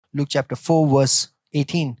Luke chapter 4, verse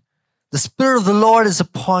 18. The Spirit of the Lord is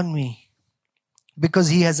upon me because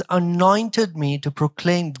he has anointed me to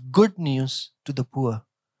proclaim good news to the poor.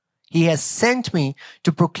 He has sent me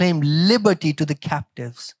to proclaim liberty to the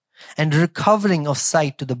captives and recovering of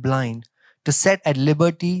sight to the blind, to set at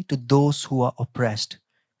liberty to those who are oppressed,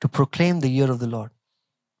 to proclaim the year of the Lord.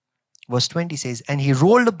 Verse 20 says, and he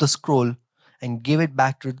rolled up the scroll and gave it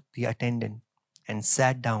back to the attendant and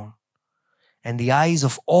sat down. And the eyes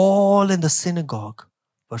of all in the synagogue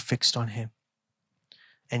were fixed on him.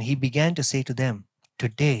 And he began to say to them,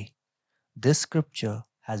 today, this scripture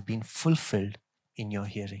has been fulfilled in your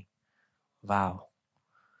hearing. Wow,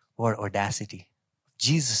 what audacity.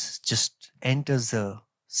 Jesus just enters the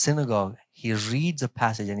synagogue. He reads a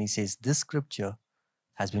passage and he says, this scripture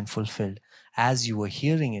has been fulfilled. As you were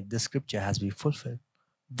hearing it, this scripture has been fulfilled.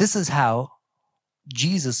 This is how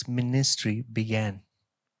Jesus' ministry began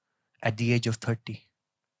at the age of 30.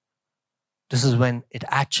 This is when it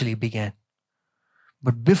actually began.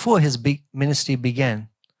 But before his big ministry began,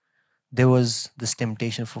 there was this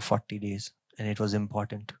temptation for 40 days, and it was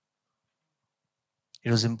important. It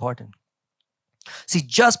was important. See,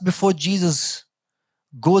 just before Jesus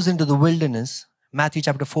goes into the wilderness, Matthew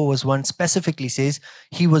chapter 4 verse 1 specifically says,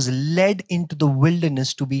 he was led into the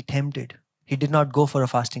wilderness to be tempted. He did not go for a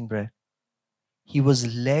fasting bread. He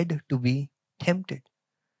was led to be tempted.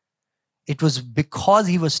 It was because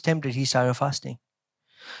he was tempted, he started fasting.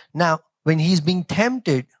 Now, when he's being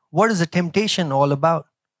tempted, what is the temptation all about?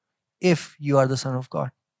 If you are the Son of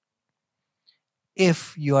God.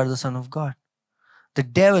 If you are the Son of God. The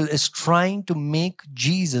devil is trying to make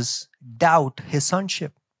Jesus doubt his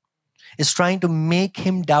sonship. Is trying to make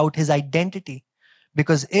him doubt his identity.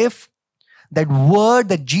 Because if that word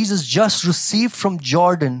that Jesus just received from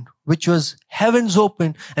Jordan, which was heavens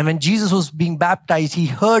open, and when Jesus was being baptized, he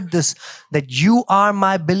heard this, that you are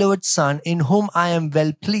my beloved Son, in whom I am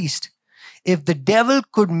well pleased. If the devil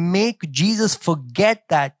could make Jesus forget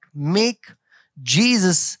that, make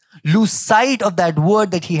Jesus lose sight of that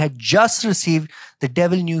word that he had just received, the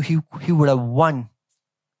devil knew he would have won.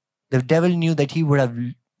 The devil knew that he would have,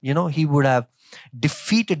 he would have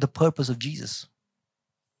defeated the purpose of Jesus.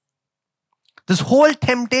 This whole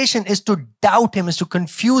temptation is to doubt him, is to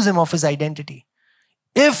confuse him of his identity.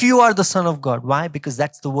 If you are the Son of God. Why? Because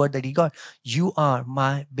that's the word that he got. You are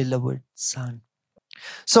my beloved Son.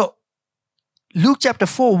 So, Luke chapter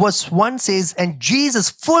 4 verse 1 says, and Jesus,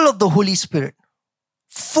 full of the Holy Spirit,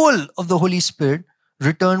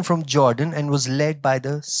 returned from Jordan and was led by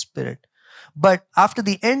the Spirit. But after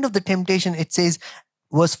the end of the temptation, it says,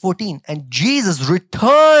 verse 14, and Jesus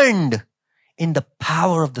returned in the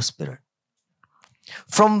power of the Spirit.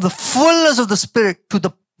 From the fullness of the Spirit to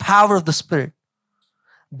the power of the Spirit.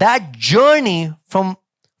 That journey from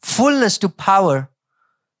fullness to power,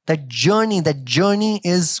 that journey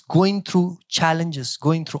is going through challenges,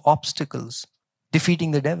 going through obstacles,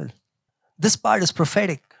 defeating the devil. This part is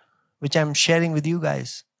prophetic, which I'm sharing with you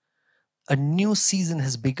guys. A new season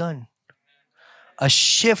has begun. A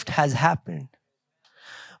shift has happened.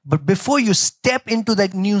 But before you step into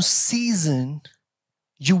that new season,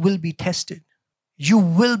 you will be tested. You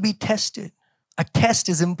will be tested. A test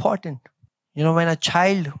is important. When a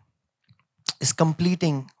child is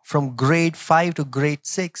completing from grade 5 to grade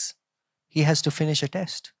 6, he has to finish a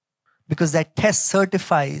test. Because that test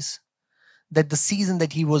certifies that the season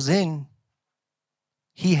that he was in,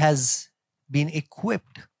 he has been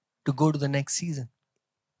equipped to go to the next season.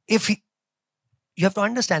 You have to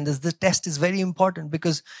understand this, the test is very important,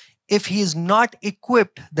 because if he is not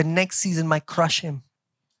equipped, the next season might crush him.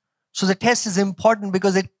 So the test is important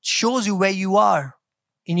because it shows you where you are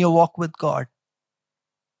in your walk with God.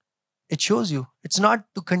 It shows you. It's not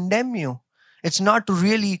to condemn you. It's not to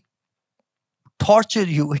really torture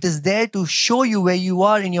you. It is there to show you where you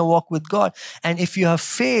are in your walk with God. And if you have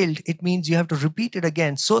failed, it means you have to repeat it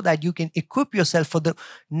again so that you can equip yourself for the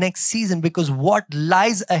next season, because what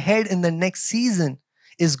lies ahead in the next season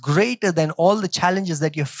is greater than all the challenges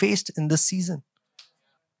that you have faced in this season.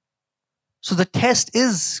 So the test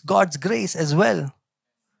is God's grace as well,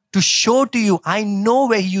 to show to you, I know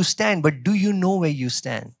where you stand, but do you know where you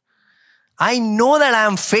stand? I know that I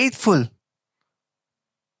am faithful,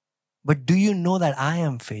 but do you know that I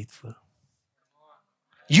am faithful?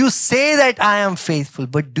 You say that I am faithful,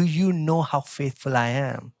 but do you know how faithful I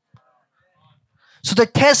am? So the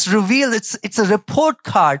test reveals, it's a report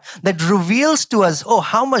card that reveals to us,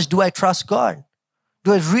 how much do I trust God?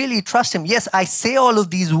 Do I really trust him? Yes, I say all of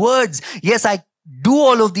these words. Yes, I do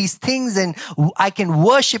all of these things, and I can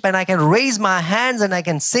worship and I can raise my hands and I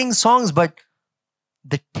can sing songs, but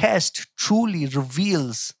the test truly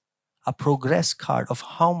reveals a progress card of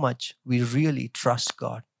how much we really trust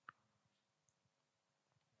God.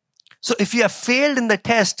 So if you have failed in the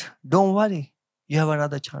test, don't worry. You have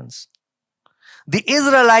another chance. The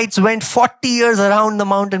Israelites went 40 years around the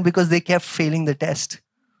mountain because they kept failing the test.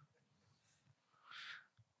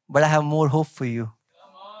 But I have more hope for you.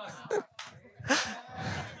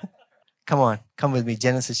 Come on, come with me.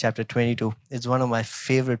 Genesis chapter 22. It's one of my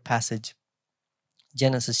favorite passages.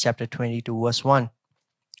 Genesis chapter 22, verse 1.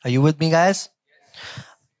 Are you with me, guys?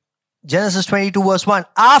 Genesis 22, verse 1.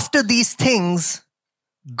 After these things,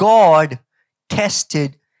 God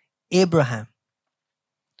tested Abraham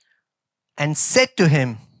and said to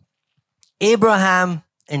him, Abraham,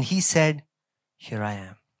 and he said, here I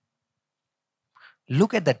am.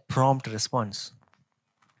 Look at that prompt response.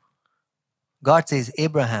 God says,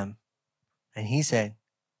 Abraham, and he said,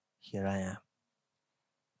 here I am.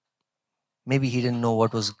 Maybe he didn't know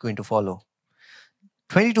what was going to follow.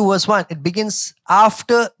 22 verse 1, it begins,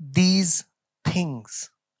 after these things.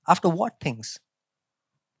 After what things?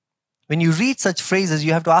 When you read such phrases,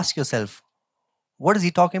 you have to ask yourself, what is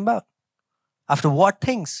he talking about? After what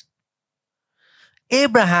things?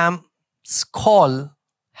 Abraham's call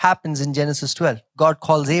happens in Genesis 12. God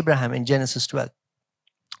calls Abraham in Genesis 12.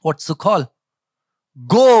 What's the call?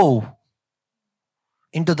 Go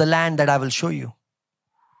into the land that I will show you.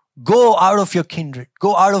 Go out of your kindred.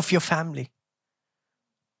 Go out of your family.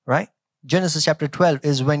 Right? Genesis chapter 12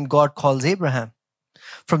 is when God calls Abraham.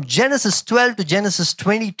 From Genesis 12 to Genesis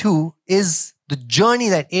 22 is the journey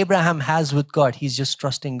that Abraham has with God. He's just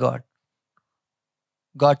trusting God.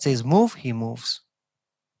 God says move, he moves.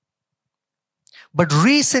 But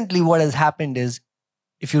recently what has happened is,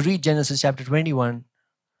 if you read Genesis chapter 21,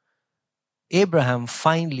 Abraham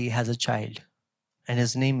finally has a child and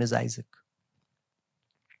his name is Isaac.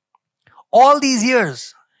 All these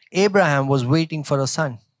years, Abraham was waiting for a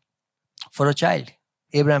son, for a child.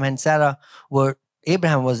 Abraham and Sarah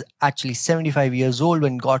Abraham was actually 75 years old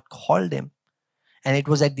when God called him. And it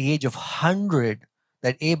was at the age of 100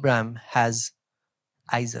 that Abraham has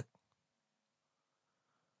Isaac.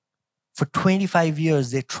 For 25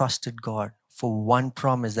 years, they trusted God for one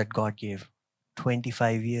promise that God gave.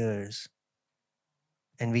 25 years.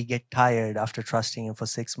 And we get tired after trusting him for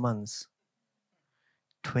 6 months.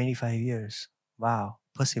 25 years. Wow.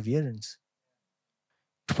 Perseverance.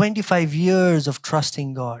 25 years of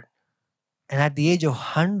trusting God. And at the age of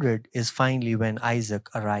 100 is finally when Isaac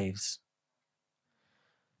arrives.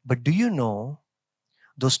 But do you know,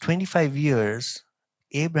 those 25 years,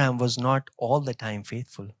 Abraham was not all the time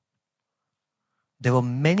faithful. There were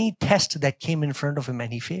many tests that came in front of him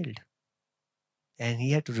and he failed. And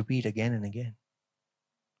he had to repeat again and again.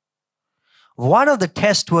 One of the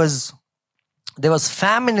tests was, there was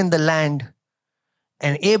famine in the land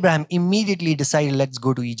and Abraham immediately decided, let's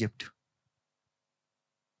go to Egypt.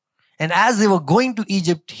 And as they were going to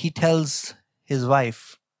Egypt, he tells his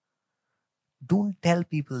wife, don't tell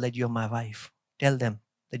people that you're my wife. Tell them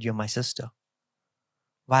that you're my sister.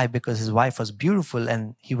 Why? Because his wife was beautiful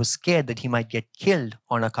and he was scared that he might get killed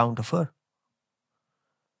on account of her.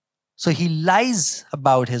 So he lies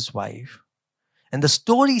about his wife. And the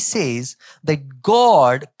story says that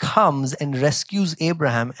God comes and rescues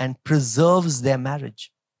Abraham and preserves their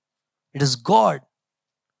marriage. It is God.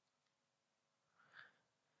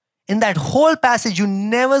 In that whole passage, you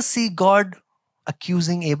never see God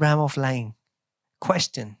accusing Abraham of lying.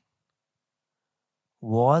 Question.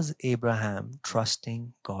 Was Abraham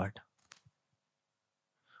trusting God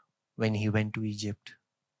when he went to Egypt?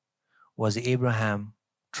 Was Abraham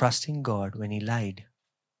trusting God when he lied?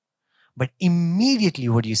 But immediately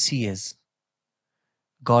what you see is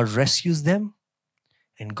God rescues them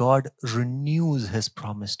and God renews his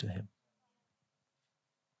promise to him.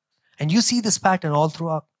 And you see this pattern all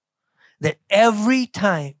throughout. That every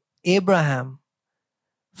time Abraham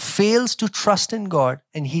fails to trust in God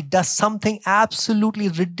and he does something absolutely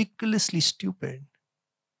ridiculously stupid,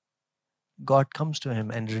 God comes to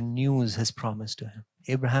him and renews his promise to him.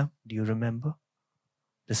 Abraham, do you remember?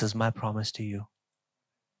 This is my promise to you.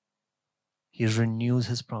 He renews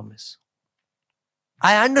his promise.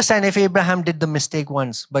 I understand if Abraham did the mistake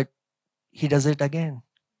once, but he does it again.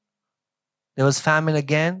 There was famine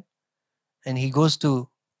again, and he goes to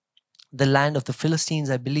the land of the Philistines,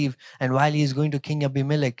 I believe. And while he is going to King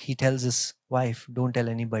Abimelech, he tells his wife, don't tell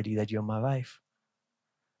anybody that you're my wife.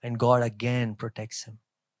 And God again protects him.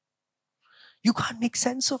 You can't make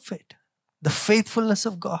sense of it. The faithfulness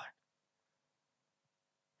of God.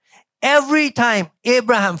 Every time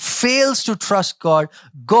Abraham fails to trust God,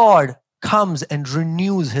 God comes and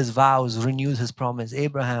renews his vows, renews his promise.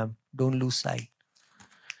 Abraham, don't lose sight.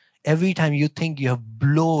 Every time you think you have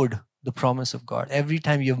blown the promise of God. Every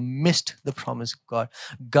time you've missed the promise of God,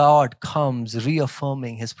 God comes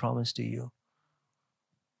reaffirming his promise to you.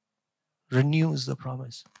 Renews the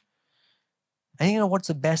promise. And you know what's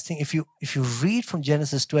the best thing? If you read from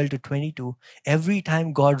Genesis 12 to 22, every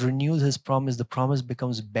time God renews his promise, the promise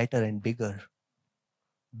becomes better and bigger.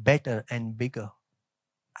 Better and bigger.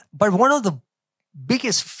 But one of the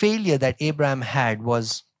biggest failure that Abraham had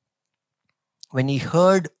was when he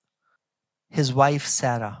heard his wife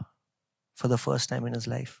Sarah for the first time in his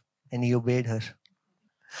life, and he obeyed her.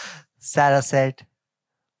 Sarah said,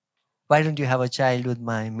 "Why don't you have a child with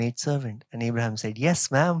my maidservant?" And Abraham said, "Yes,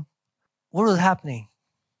 ma'am." What was happening?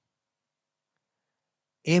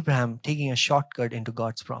 Abraham taking a shortcut into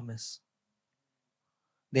God's promise.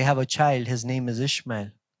 They have a child. His name is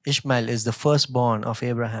Ishmael. Ishmael is the firstborn of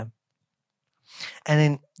Abraham. And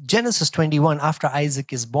in Genesis 21, after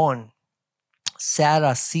Isaac is born,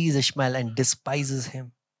 Sarah sees Ishmael and despises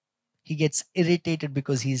him. He gets irritated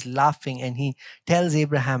because he's laughing, and he tells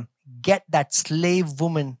Abraham, "Get that slave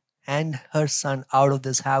woman and her son out of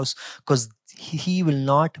this house, because he will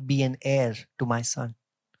not be an heir to my son.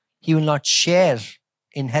 He will not share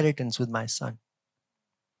inheritance with my son."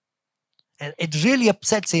 And it really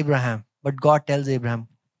upsets Abraham. But God tells Abraham,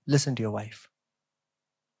 "Listen to your wife."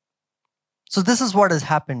 So this is what has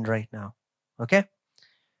happened right now. Okay?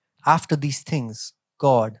 After these things,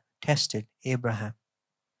 God tested Abraham.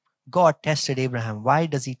 God tested Abraham. Why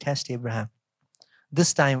does he test Abraham?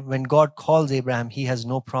 This time, when God calls Abraham, he has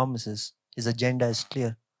no promises. His agenda is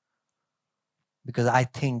clear. Because I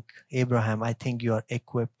think, Abraham, I think you are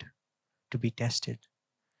equipped to be tested.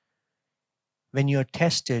 When you are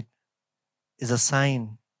tested is a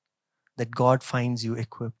sign that God finds you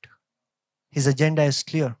equipped. His agenda is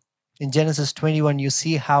clear. In Genesis 21, you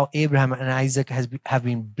see how Abraham and Isaac have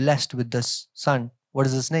been blessed with this son. What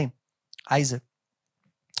is his name? Isaac.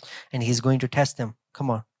 And he's going to test them. Come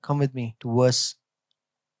on, come with me to verse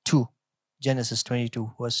 2. Genesis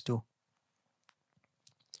 22, verse 2.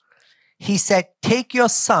 He said, "Take your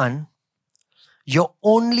son, your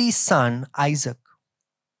only son, Isaac,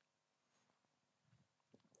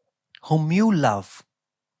 whom you love,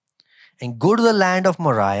 and go to the land of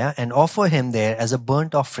Moriah and offer him there as a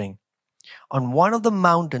burnt offering on one of the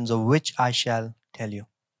mountains of which I shall tell you."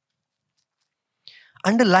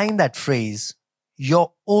 Underline that phrase,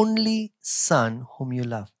 your only son whom you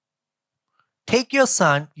love. Take your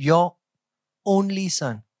son, your only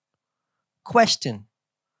son. Question: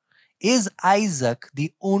 is Isaac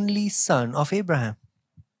the only son of Abraham?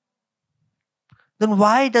 Then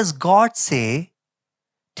why does God say,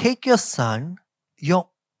 take your son, your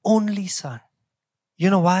only son? You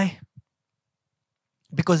know why?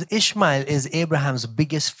 Because Ishmael is Abraham's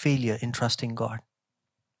biggest failure in trusting God.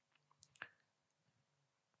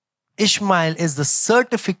 Ishmael is the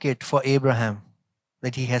certificate for Abraham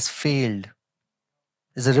that he has failed.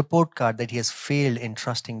 Is a report card that he has failed in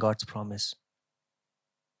trusting God's promise.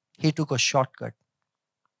 He took a shortcut.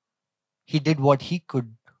 He did what he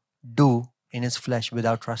could do in his flesh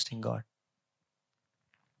without trusting God.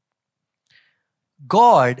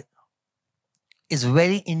 God is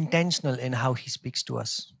very intentional in how he speaks to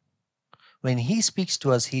us. When he speaks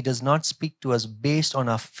to us, he does not speak to us based on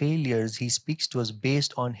our failures. He speaks to us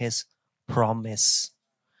based on his promise.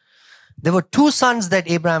 There were two sons that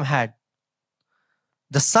Abraham had.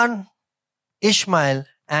 The son Ishmael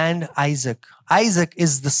and Isaac. Isaac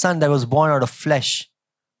is the son that was born out of flesh.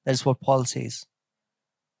 That's what Paul says.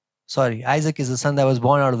 Sorry, Isaac is the son that was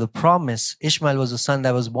born out of the promise. Ishmael was the son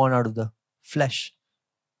that was born out of the flesh.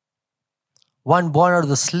 One born out of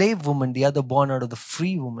the slave woman, the other born out of the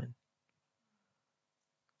free woman.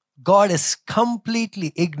 God is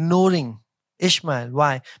completely ignoring Ishmael.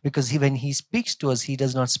 Why? Because when he speaks to us, he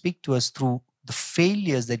does not speak to us through the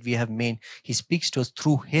failures that we have made. He speaks to us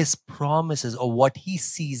through his promises or what he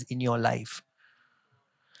sees in your life.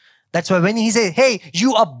 That's why when he says, hey,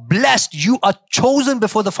 you are blessed, you are chosen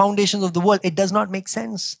before the foundations of the world, it does not make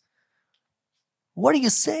sense. What are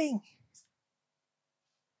you saying?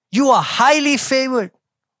 You are highly favored.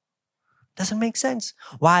 Doesn't make sense.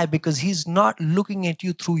 Why? Because he's not looking at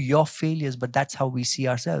you through your failures, but that's how we see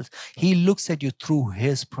ourselves. He looks at you through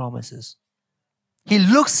his promises. He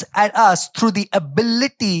looks at us through the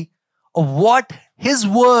ability of what his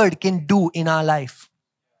word can do in our life.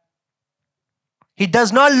 He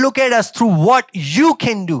does not look at us through what you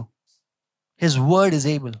can do. His word is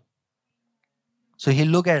able. So he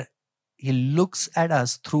looks at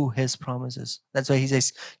us through his promises. That's why he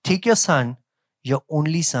says, take your son, your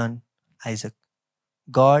only son, Isaac.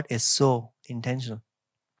 God is so intentional.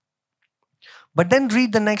 But then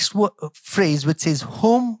read the next phrase which says,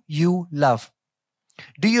 whom you love.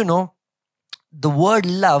 Do you know the word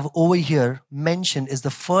love over here mentioned is the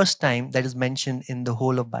first time that is mentioned in the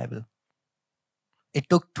whole of Bible. It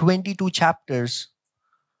took 22 chapters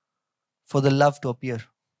for the love to appear,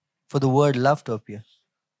 for the word love to appear.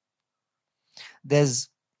 There's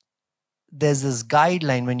this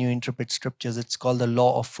guideline when you interpret scriptures. It's called the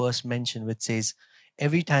law of first mention, which says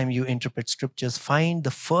every time you interpret scriptures, find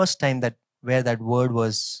the first time that where that word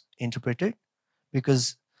was interpreted,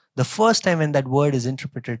 because the first time when that word is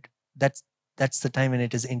interpreted, that's the time when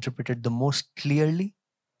it is interpreted the most clearly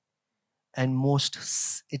and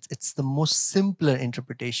it's the most simpler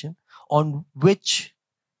interpretation on which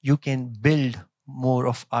you can build more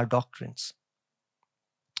of our doctrines.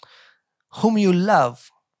 Whom you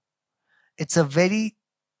love, it's a very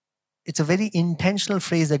intentional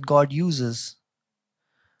phrase that God uses.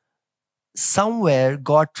 Somewhere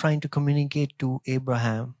God trying to communicate to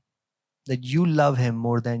Abraham that you love him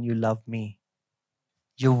more than you love me.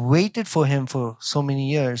 You waited for him for so many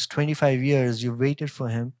years, 25 years, you waited for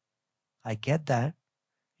him. I get that.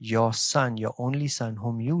 Your son, your only son,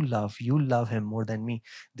 whom you love him more than me.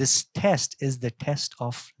 This test is the test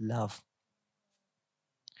of love.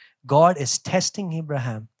 God is testing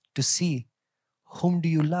Abraham to see, whom do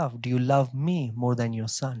you love? Do you love me more than your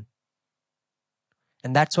son?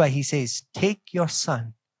 And that's why he says, take your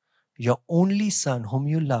son, your only son whom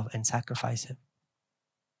you love, and sacrifice him.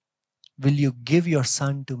 Will you give your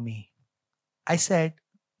son to me? I said,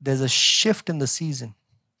 there's a shift in the season.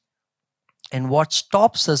 And what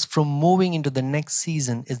stops us from moving into the next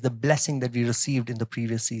season is the blessing that we received in the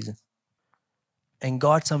previous season. And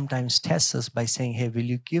God sometimes tests us by saying, hey, will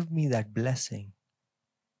you give me that blessing?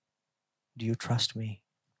 Do you trust me?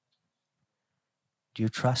 Do you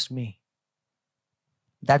trust me?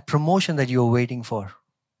 That promotion that you were waiting for,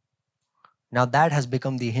 now that has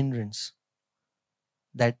become the hindrance.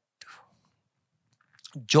 That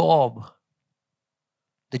job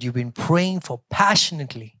that you've been praying for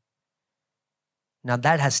passionately, now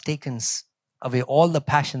that has taken away all the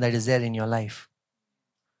passion that is there in your life.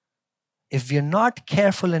 If we're not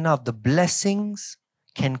careful enough, the blessings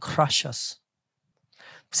can crush us.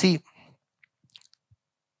 See,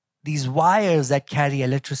 these wires that carry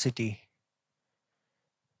electricity,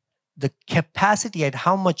 the capacity at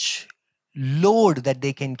how much load that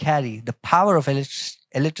they can carry, the power of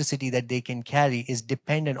electricity that they can carry is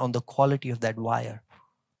dependent on the quality of that wire.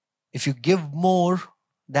 If you give more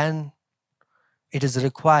than it is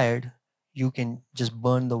required, you can just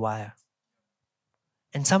burn the wire.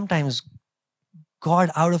 And sometimes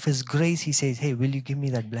God, out of his grace, he says, hey, will you give me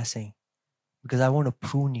that blessing? Because I want to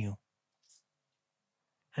prune you.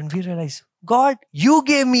 And we realize, God, you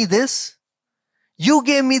gave me this. You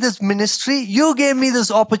gave me this ministry. You gave me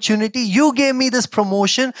this opportunity. You gave me this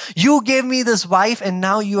promotion. You gave me this wife. And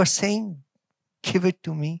now you are saying, give it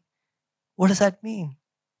to me. What does that mean?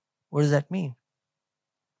 What does that mean?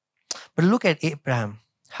 But look at Abraham,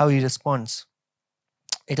 how he responds.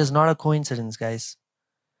 It is not a coincidence, guys,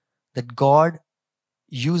 that God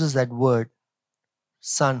uses that word,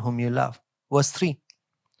 son whom you love. Verse 3.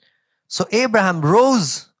 So Abraham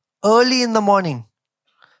rose early in the morning,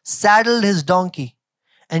 saddled his donkey,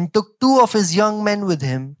 and took 2 of his young men with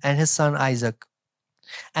him and his son Isaac.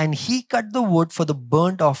 And he cut the wood for the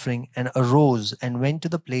burnt offering and arose and went to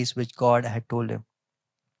the place which God had told him.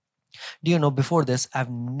 Do you know, before this, I've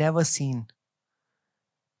never seen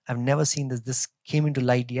this. This came into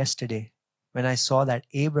light yesterday when I saw that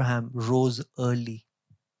Abraham rose early.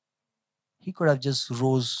 He could have just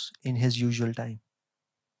rose in his usual time.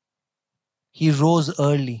 He rose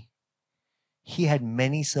early. He had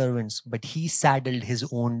many servants, but he saddled his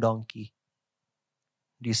own donkey.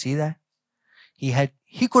 Do you see that?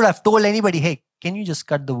 He could have told anybody, hey, can you just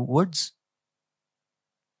cut the woods?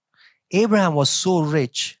 Abraham was so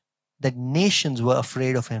rich that nations were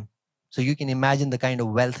afraid of him. So you can imagine the kind of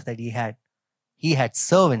wealth that he had. He had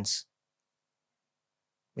servants,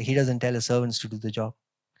 but he doesn't tell his servants to do the job.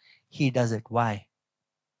 He does it. Why?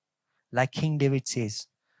 Like King David says,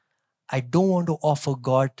 I don't want to offer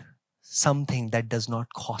God something that does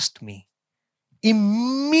not cost me.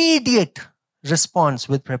 Immediate response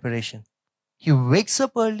with preparation. He wakes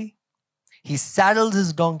up early, he saddles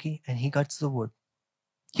his donkey, and he cuts the wood.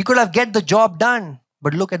 He could have get the job done,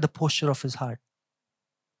 but look at the posture of his heart.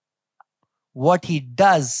 What he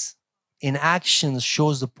does in actions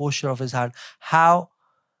shows the posture of his heart. How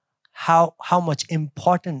much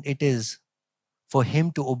important it is for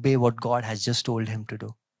him to obey what God has just told him to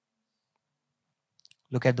do.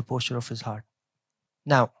 Look at the posture of his heart.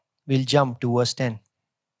 Now, we'll jump to verse 10.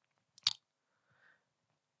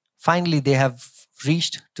 Finally, they have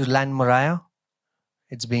reached to land Moriah.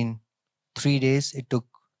 It's been 3 days. It took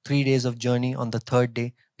 3 days of journey. On the third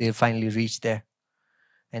day, they finally reached there.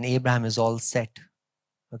 And Abraham is all set.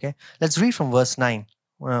 Okay, let's read from verse 9.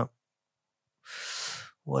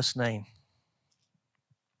 Verse 9.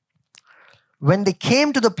 When they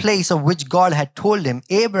came to the place of which God had told him,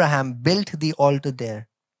 Abraham built the altar there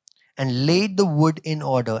and laid the wood in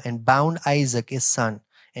order and bound Isaac his son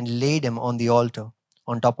and laid him on the altar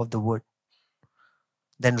on top of the wood.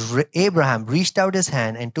 Then Abraham reached out his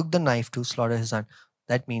hand and took the knife to slaughter his son.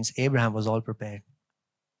 That means Abraham was all prepared.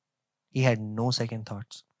 He had no second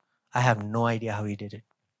thoughts. I have no idea how he did it.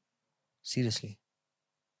 Seriously.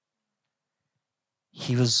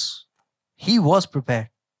 He was prepared.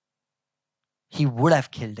 He would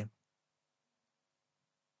have killed him.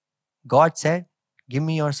 God said, give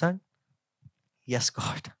me your son. Yes,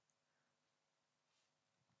 God.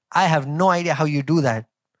 I have no idea how you do that.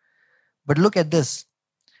 But look at this.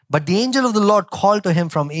 But the angel of the Lord called to him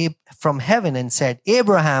from heaven and said,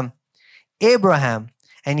 Abraham, Abraham.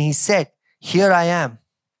 And he said, here I am.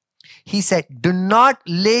 He said, do not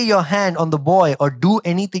lay your hand on the boy or do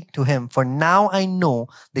anything to him, for now I know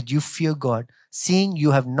that you fear God, seeing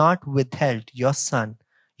you have not withheld your son,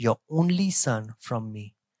 your only son, from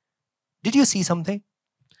me. Did you see something?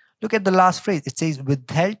 Look at the last phrase. It says,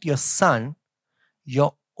 withheld your son,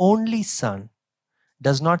 your only son.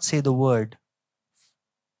 Does not say the word,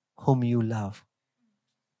 whom you love.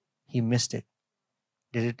 He missed it.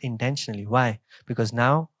 Did it intentionally. Why? Because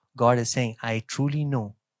now God is saying, I truly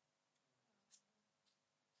know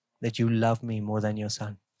that you love me more than your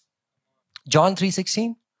son. John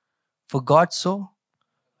 3:16, for God so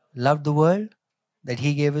loved the world that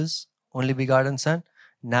he gave his only begotten son.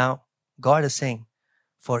 Now God is saying,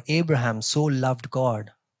 for Abraham so loved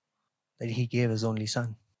God that he gave his only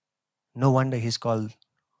son. No wonder he's called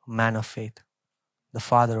man of faith, the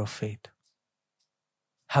father of faith.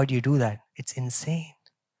 How do you do that? It's insane.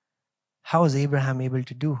 How was Abraham able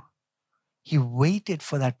to do? He waited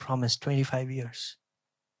for that promise 25 years.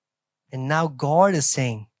 And now God is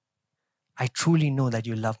saying, I truly know that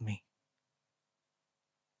you love me.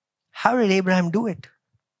 How did Abraham do it?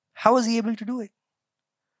 How was he able to do it?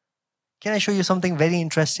 Can I show you something very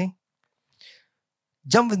interesting?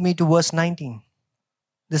 Jump with me to verse 19.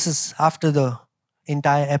 This is after the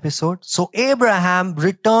entire episode. So Abraham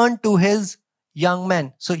returned to his young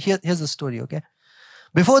men. So here's the story, okay?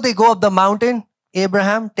 Before they go up the mountain,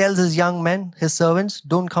 Abraham tells his young men, his servants,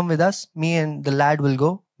 don't come with us. Me and the lad will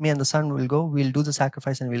go. Me and the son will go. We'll do the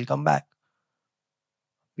sacrifice and we'll come back.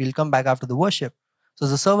 We'll come back after the worship. So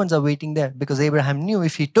the servants are waiting there because Abraham knew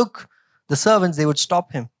if he took the servants, they would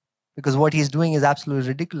stop him because what he's doing is absolutely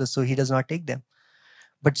ridiculous. So he does not take them.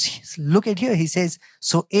 But look at here. He says,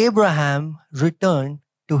 so Abraham returned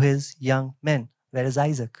to his young men. Where is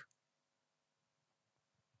Isaac?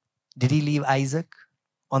 Did he leave Isaac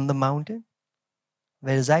on the mountain?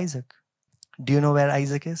 Where is Isaac? Do you know where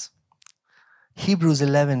Isaac is? Hebrews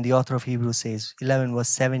 11, the author of Hebrews says, 11 verse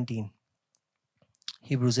 17.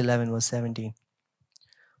 Hebrews 11 verse 17.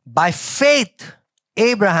 By faith,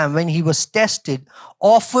 Abraham, when he was tested,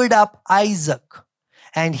 offered up Isaac.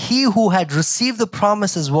 And he who had received the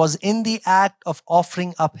promises was in the act of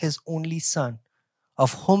offering up his only son,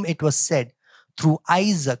 of whom it was said, through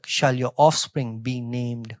Isaac shall your offspring be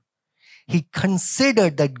named. He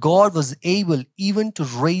considered that God was able even to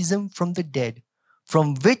raise him from the dead,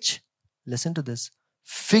 from which, listen to this,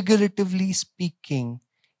 figuratively speaking,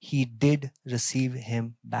 he did receive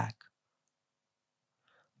him back.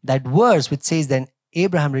 That verse which says then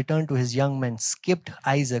Abraham returned to his young men skipped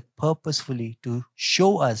Isaac purposefully to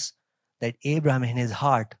show us that Abraham in his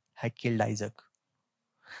heart had killed Isaac.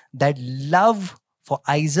 That love for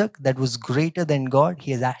Isaac that was greater than God,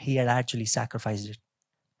 he had actually sacrificed it.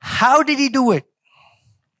 How did he do it?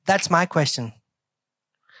 That's my question.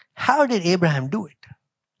 How did Abraham do it?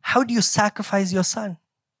 How do you sacrifice your son?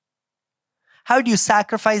 How do you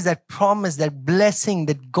sacrifice that promise, that blessing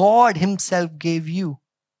that God himself gave you?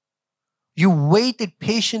 You waited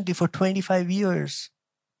patiently for 25 years.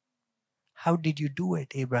 How did you do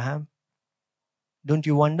it, Abraham? Don't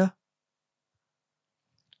you wonder?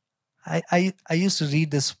 I used to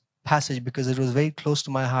read this passage because it was very close to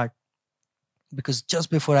my heart. Because just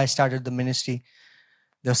before I started the ministry,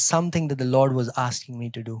 there was something that the Lord was asking me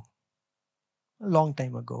to do a long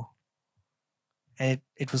time ago. And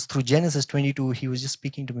it was through Genesis 22, he was just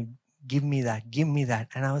speaking to me, give me that, give me that.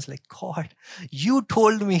 And I was like, God, you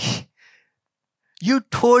told me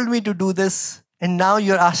to do this, and now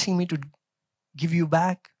you're asking me to give you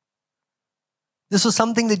back. This was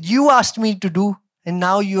something that you asked me to do, and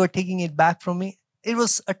now you are taking it back from me. It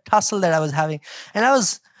was a tussle that I was having. And I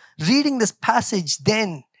was reading this passage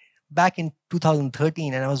then back in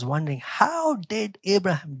 2013 and I was wondering, how did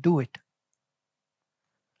Abraham do it?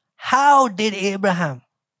 How did Abraham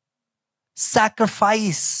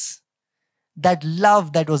sacrifice that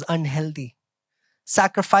love that was unhealthy?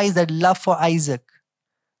 Sacrifice that love for Isaac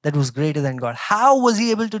that was greater than God? How was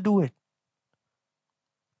he able to do it?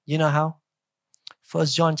 You know how? 1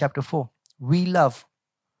 John chapter 4. We love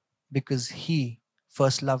because he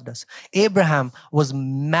first loved us. Abraham was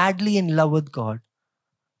madly in love with God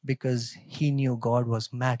because he knew God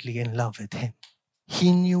was madly in love with him.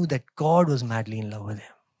 He knew that God was madly in love with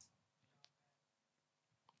him.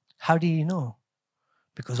 How did he know?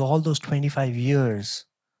 Because all those 25 years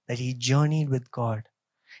that he journeyed with God,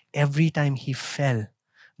 every time he fell,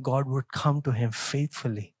 God would come to him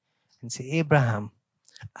faithfully and say, Abraham,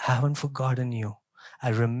 I haven't forgotten you. I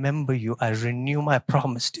remember you. I renew my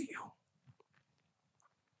promise to you.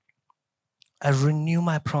 I renew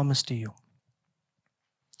my promise to you.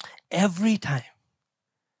 Every time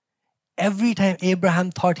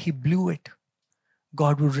Abraham thought he blew it,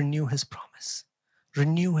 God would renew his promise.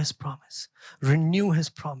 Renew his promise. Renew his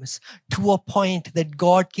promise. To a point that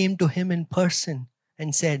God came to him in person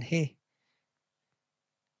and said, hey,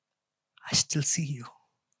 I still see you.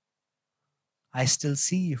 I still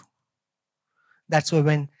see you. That's why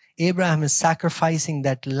when Abraham is sacrificing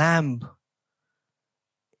that lamb,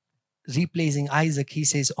 replacing Isaac, he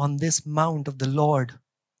says, on this mount of the Lord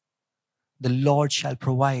shall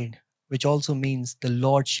provide, which also means the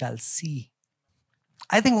Lord shall see.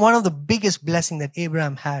 I think one of the biggest blessings that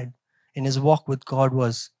Abraham had in his walk with God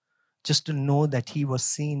was just to know that he was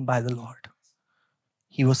seen by the Lord.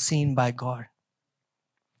 He was seen by God.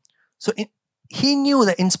 So he knew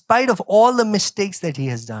that in spite of all the mistakes that he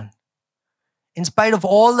has done, in spite of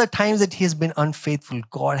all the times that he has been unfaithful,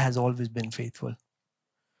 God has always been faithful.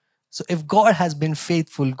 So if God has been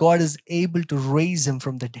faithful, God is able to raise him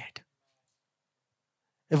from the dead.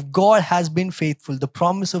 If God has been faithful, the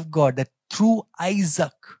promise of God that through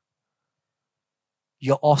Isaac,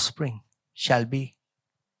 your offspring shall be,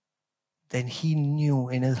 then he knew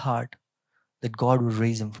in his heart that God would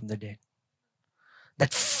raise him from the dead.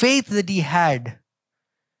 That faith that he had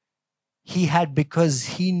because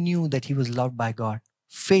he knew that he was loved by God.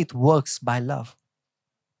 Faith works by love.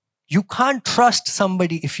 You can't trust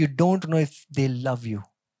somebody if you don't know if they love you.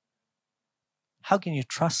 How can you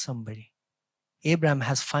trust somebody? Abraham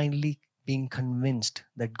has finally been convinced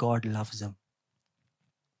that God loves him,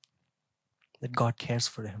 that God cares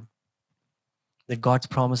for him, that God's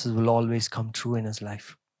promises will always come true in his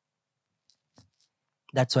life.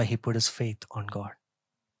 That's why he put his faith on God.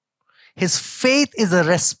 His faith is a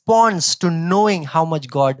response to knowing how much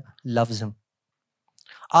God loves him.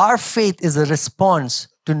 Our faith is a response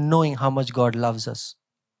to knowing how much God loves us.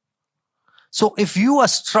 So if you are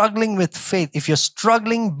struggling with faith, if you're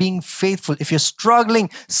struggling being faithful, if you're struggling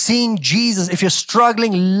seeing Jesus, if you're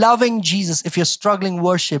struggling loving Jesus, if you're struggling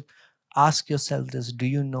worship, ask yourself this: do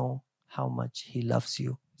you know how much he loves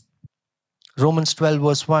you? Romans 12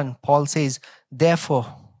 verse 1, Paul says,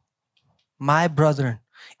 therefore, my brethren,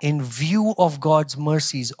 in view of God's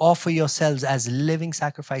mercies, offer yourselves as living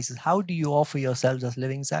sacrifices. How do you offer yourselves as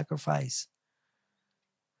living sacrifice?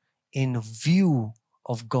 In view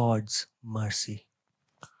of God's mercy.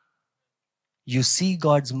 You see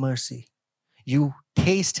God's mercy. You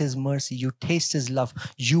taste his mercy. You taste his love.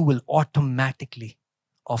 You will automatically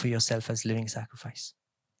offer yourself as living sacrifice.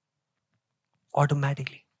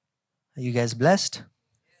 Automatically. Are you guys blessed?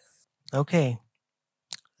 Okay.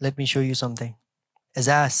 Let me show you something.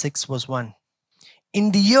 Isaiah 6 verse 1.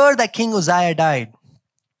 In the year that King Uzziah died,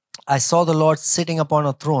 I saw the Lord sitting upon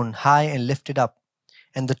a throne, high and lifted up,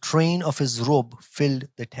 and the train of his robe filled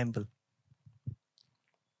the temple.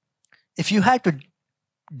 If you had to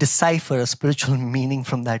decipher a spiritual meaning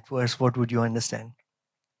from that verse, what would you understand?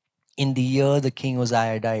 In the year the King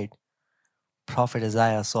Uzziah died, Prophet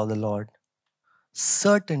Isaiah saw the Lord.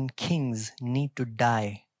 Certain kings need to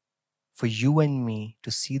die for you and me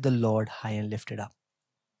to see the Lord high and lifted up.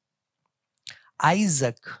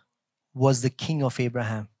 Isaac was the king of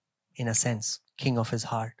Abraham, in a sense, king of his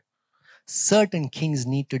heart. Certain kings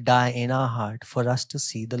need to die in our heart for us to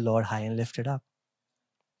see the Lord high and lifted up.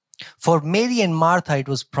 For Mary and Martha, it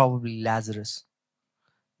was probably Lazarus.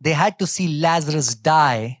 They had to see Lazarus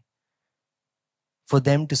die for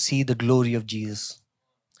them to see the glory of Jesus.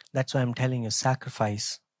 That's why I'm telling you,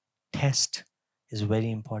 sacrifice, test is very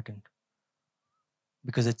important.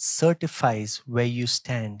 Because it certifies where you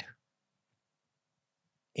stand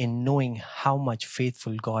in knowing how much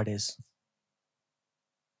faithful God is.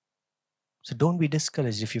 So don't be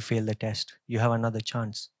discouraged if you fail the test. You have another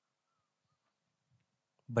chance.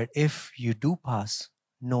 But if you do pass,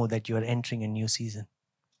 know that you are entering a new season.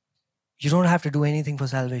 You don't have to do anything for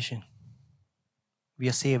salvation. We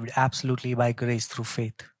are saved absolutely by grace through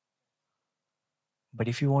faith. But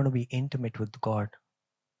if you want to be intimate with God,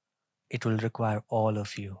 it will require all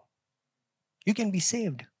of you. You can be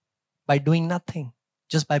saved by doing nothing,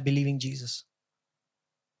 just by believing Jesus.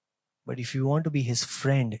 But if you want to be his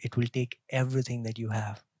friend, it will take everything that you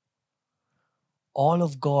have. All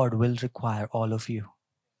of God will require all of you.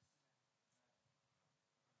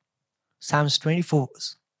 Psalms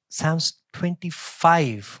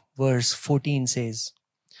 25 verse 14 says,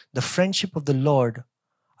 "The friendship of the Lord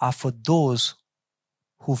are for those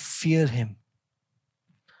who fear him."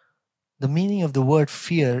 The meaning of the word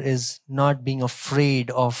fear is not being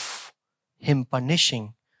afraid of him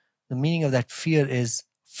punishing. The meaning of that fear is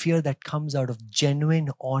fear that comes out of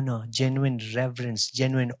genuine honor, genuine reverence,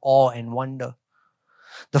 genuine awe and wonder.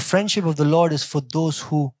 The friendship of the Lord is for those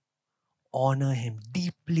who honor him,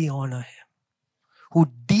 deeply honor him, who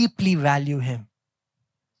deeply value him.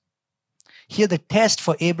 Here the test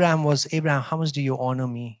for Abraham was, Abraham, how much do you honor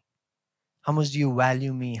me? How much do you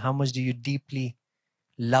value me? How much do you deeply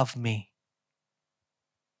love me?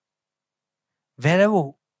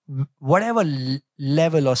 Whatever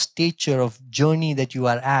level or stature of journey that you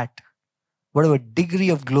are at, whatever degree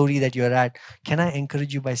of glory that you are at, can I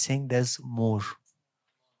encourage you by saying there's more?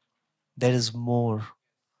 There is more.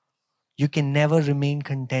 You can never remain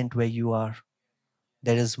content where you are.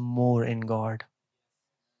 There is more in God.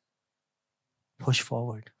 Push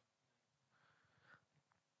forward.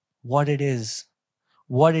 What it is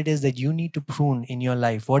that you need to prune in your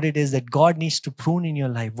life, what it is that God needs to prune in your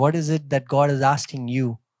life, what is it that God is asking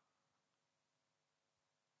you,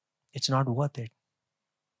 it's not worth it.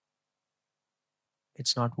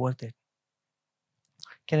 It's not worth it.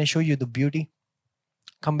 Can I show you the beauty?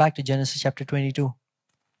 Come back to Genesis chapter 22.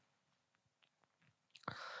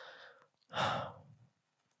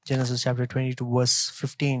 Genesis chapter 22 verse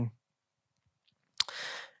 15.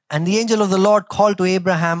 And the angel of the Lord called to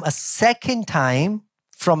Abraham a second time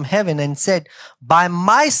from heaven and said, "By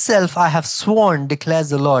myself I have sworn, declares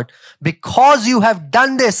the Lord, because you have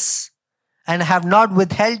done this and have not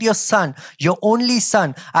withheld your son, your only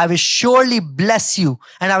son, I will surely bless you,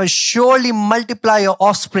 and I will surely multiply your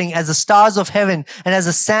offspring as the stars of heaven and as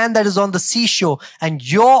the sand that is on the seashore, and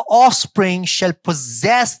your offspring shall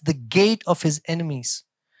possess the gate of his enemies.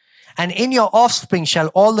 And in your offspring shall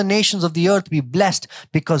all the nations of the earth be blessed,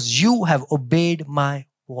 because you have obeyed my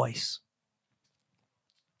voice."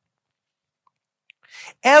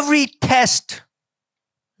 Every test,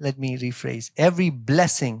 let me rephrase, every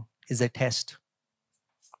blessing is a test.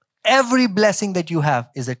 Every blessing that you have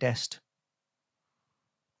is a test.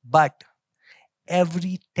 But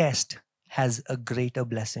every test has a greater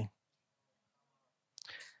blessing.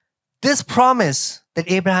 This promise that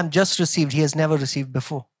Abraham just received, he has never received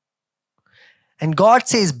before. And God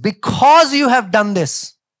says, because you have done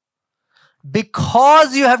this,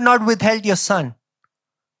 because you have not withheld your son,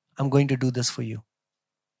 I'm going to do this for you.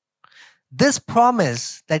 This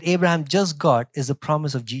promise that Abraham just got is a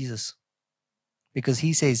promise of Jesus. Because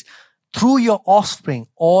he says, through your offspring,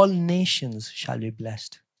 all nations shall be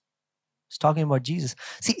blessed. It's talking about Jesus.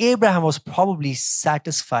 See, Abraham was probably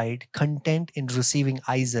satisfied, content in receiving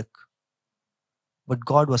Isaac. But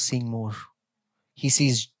God was seeing more. He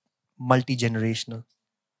sees multi-generational.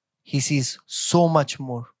 He sees so much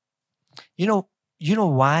more. You know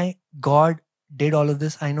why God did all of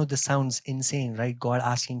this? I know this sounds insane, right? God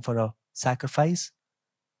asking for a sacrifice.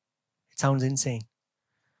 It sounds insane.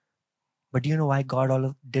 But do you know why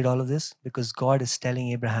God did all of this? Because God is telling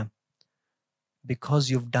Abraham, because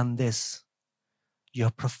you've done this, you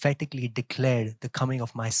have prophetically declared the coming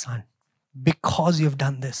of my son. Because you've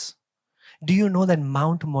done this. Do you know that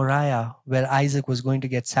Mount Moriah, where Isaac was going to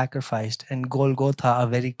get sacrificed, and Golgotha are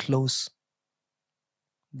very close?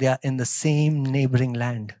 They are in the same neighboring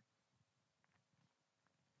land.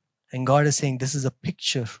 And God is saying, this is a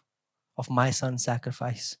picture of my son's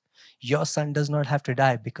sacrifice. Your son does not have to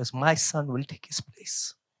die because my son will take his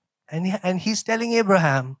place. And he's telling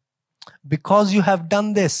Abraham, because you have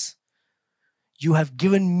done this, you have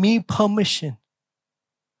given me permission.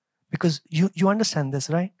 Because you understand this,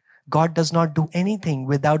 right? God does not do anything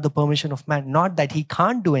without the permission of man. Not that he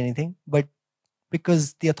can't do anything, but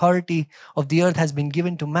because the authority of the earth has been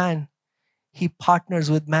given to man, he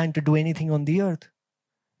partners with man to do anything on the earth.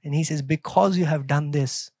 And he says, because you have done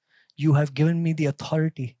this, you have given me the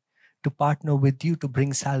authority to partner with you to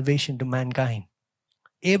bring salvation to mankind.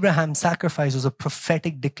 Abraham's sacrifice was a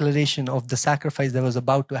prophetic declaration of the sacrifice that was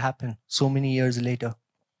about to happen so many years later.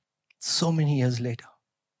 So many years later.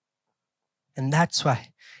 And that's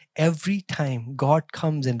why Every time God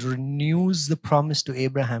comes and renews the promise to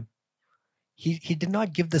Abraham, he did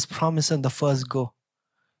not give this promise on the first go.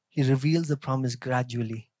 He reveals the promise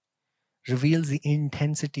gradually, reveals the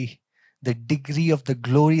intensity, the degree of the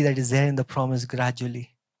glory that is there in the promise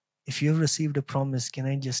gradually. If you've received a promise, can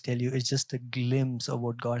I just tell you, it's just a glimpse of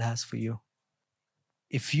what God has for you.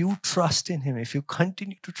 If you trust in Him, if you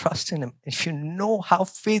continue to trust in Him, if you know how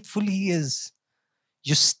faithful He is,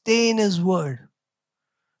 you stay in His word,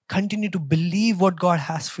 continue to believe what God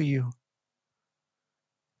has for you.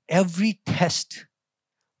 Every test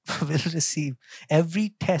will receive,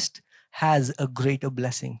 every test has a greater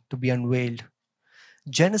blessing to be unveiled.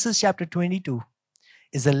 Genesis chapter 22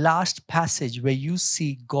 is the last passage where you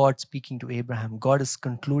see God speaking to Abraham. God is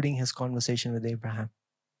concluding His conversation with Abraham.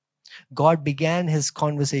 God began His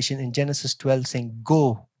conversation in Genesis 12 saying,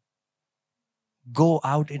 Go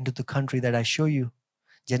out into the country that I show you.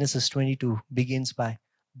 Genesis 22 begins by,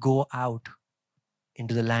 go out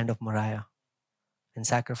into the land of Moriah and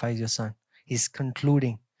sacrifice your son. He's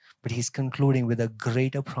concluding, but He's concluding with a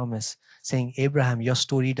greater promise, saying, Abraham, your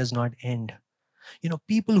story does not end. You know,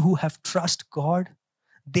 people who have trust God,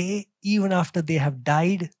 they, even after they have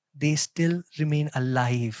died, they still remain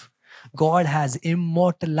alive. God has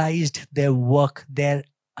immortalized their work, their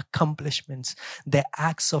accomplishments, their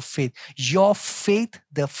acts of faith. Your faith,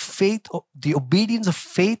 the obedience of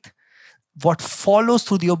faith, what follows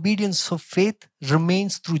through the obedience of faith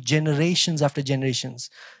remains through generations after generations.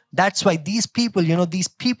 That's why these people, these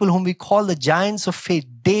people whom we call the giants of faith,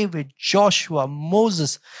 David, Joshua,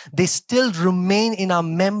 Moses, they still remain in our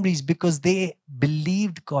memories because they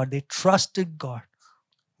believed God, they trusted God.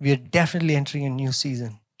 We are definitely entering a new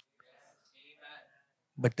season.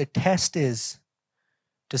 But the test is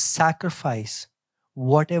to sacrifice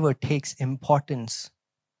whatever takes importance,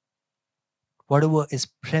 whatever is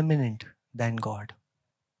preeminent than God.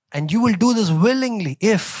 And you will do this willingly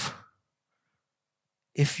if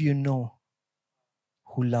you know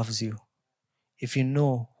who loves you, if you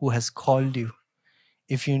know who has called you,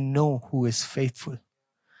 if you know who is faithful.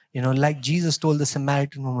 Like Jesus told the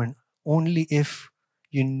Samaritan woman, only if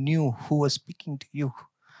you knew who was speaking to you,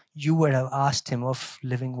 you would have asked Him of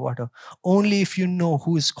living water. Only if you know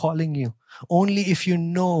who is calling you, only if you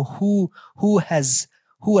know who has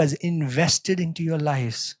invested into your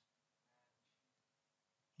lives,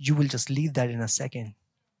 you will just leave that in a second.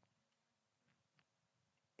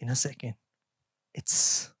 In a second.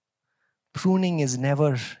 Pruning is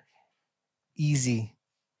never easy.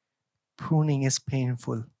 Pruning is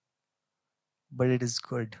painful, but it is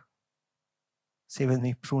good. Say with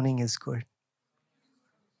me, pruning is good.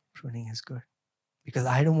 Pruning is good. Because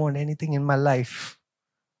I don't want anything in my life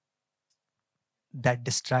that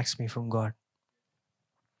distracts me from God,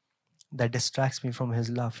 that distracts me from His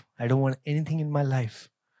love. I don't want anything in my life,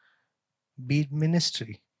 be it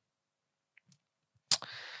ministry.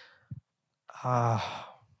 Are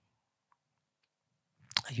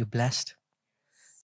you blessed?